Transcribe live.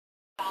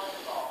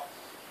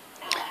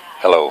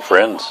Hello,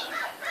 friends.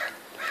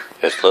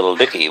 It's Little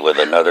Dicky with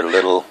another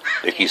Little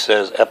Dicky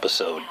Says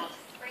episode.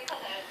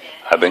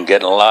 I've been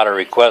getting a lot of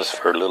requests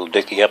for Little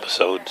Dicky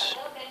episodes.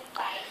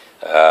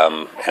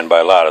 And by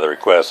a lot of the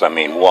requests, I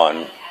mean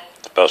one.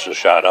 Special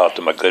shout out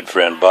to my good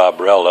friend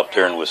Bob Rell up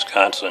there in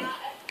Wisconsin,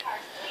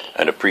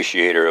 an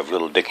appreciator of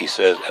Little Dicky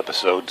Says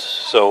episodes.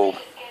 So,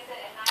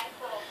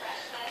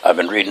 I've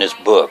been reading this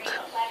book,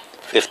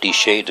 50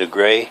 Shades of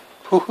Grey.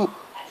 Oh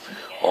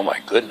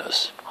my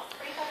goodness.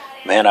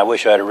 Man, I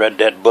wish I'd have read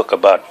that book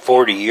about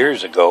 40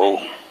 years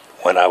ago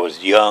when I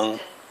was young.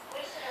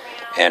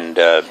 And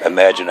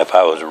imagine if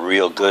I was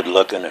real good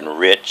looking and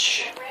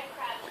rich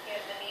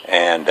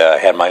and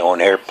had my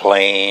own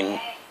airplane.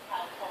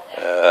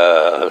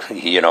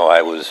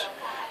 I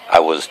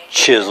was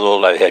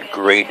chiseled. I had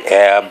great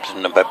abs,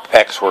 and my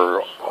pecs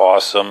were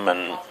awesome,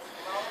 and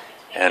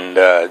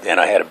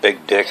I had a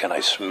big dick, and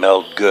I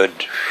smelled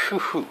good.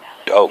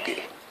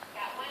 Doggy.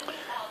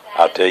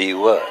 I'll tell you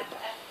what.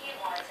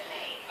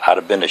 I'd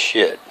have been a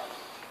shit,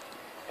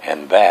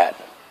 and that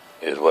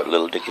is what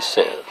Little Dicky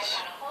says.